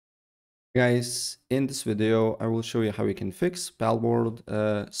Guys, in this video, I will show you how you can fix Palworld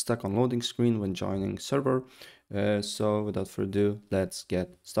stuck on loading screen when joining server. So without further ado, let's get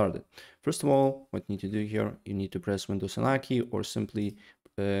started. First of all, what you need to do here, you need to press Windows and I key or simply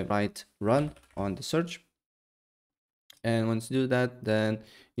write run on the search. And once you do that, then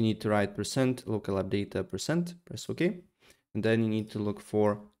you need to write % local app data %, press OK. And then you need to look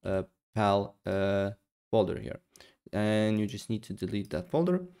for a PAL folder here. And you just need to delete that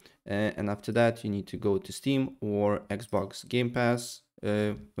folder. And after that, you need to go to Steam or Xbox Game Pass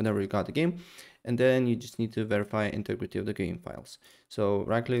whenever you got the game. And then you just need to verify integrity of the game files. So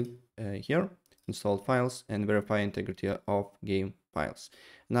right click here, install files, and verify integrity of game files.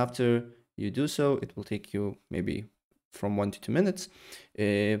 And after you do so, it will take you maybe from 1 to 2 minutes.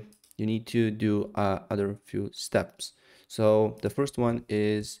 You need to do other few steps. So the first one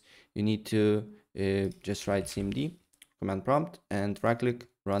is you need to just write cmd command prompt and right click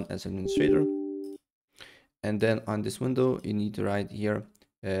run as administrator. And then on this window, you need to write here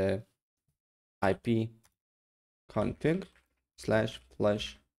ip config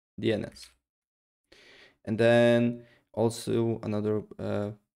 /flush DNS. And then also another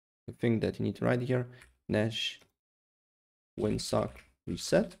thing that you need to write here, nash winsock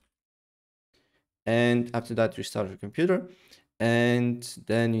reset. And after that, restart your computer. And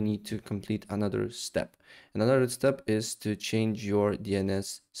then you need to complete another step. Another step is to change your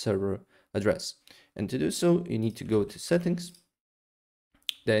DNS server address. And to do so, you need to go to settings.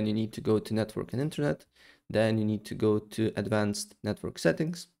 Then you need to go to network and internet. Then you need to go to advanced network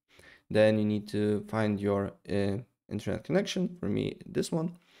settings. Then you need to find your internet connection. For me, this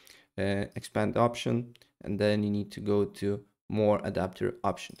one, expand option. And then you need to go to more adapter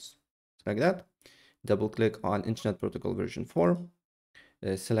options. Like that. Double click on Internet Protocol version 4.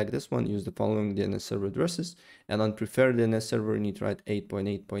 Select this one, use the following DNS server addresses. And on preferred DNS server, you need to write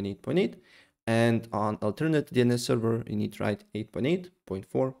 8.8.8.8. And on alternate DNS server, you need to write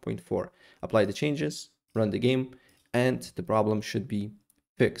 8.8.4.4. Apply the changes, run the game, and the problem should be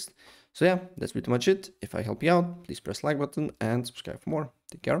fixed. So yeah, that's pretty much it. If I help you out, please press like button and subscribe for more.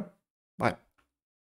 Take care. Bye.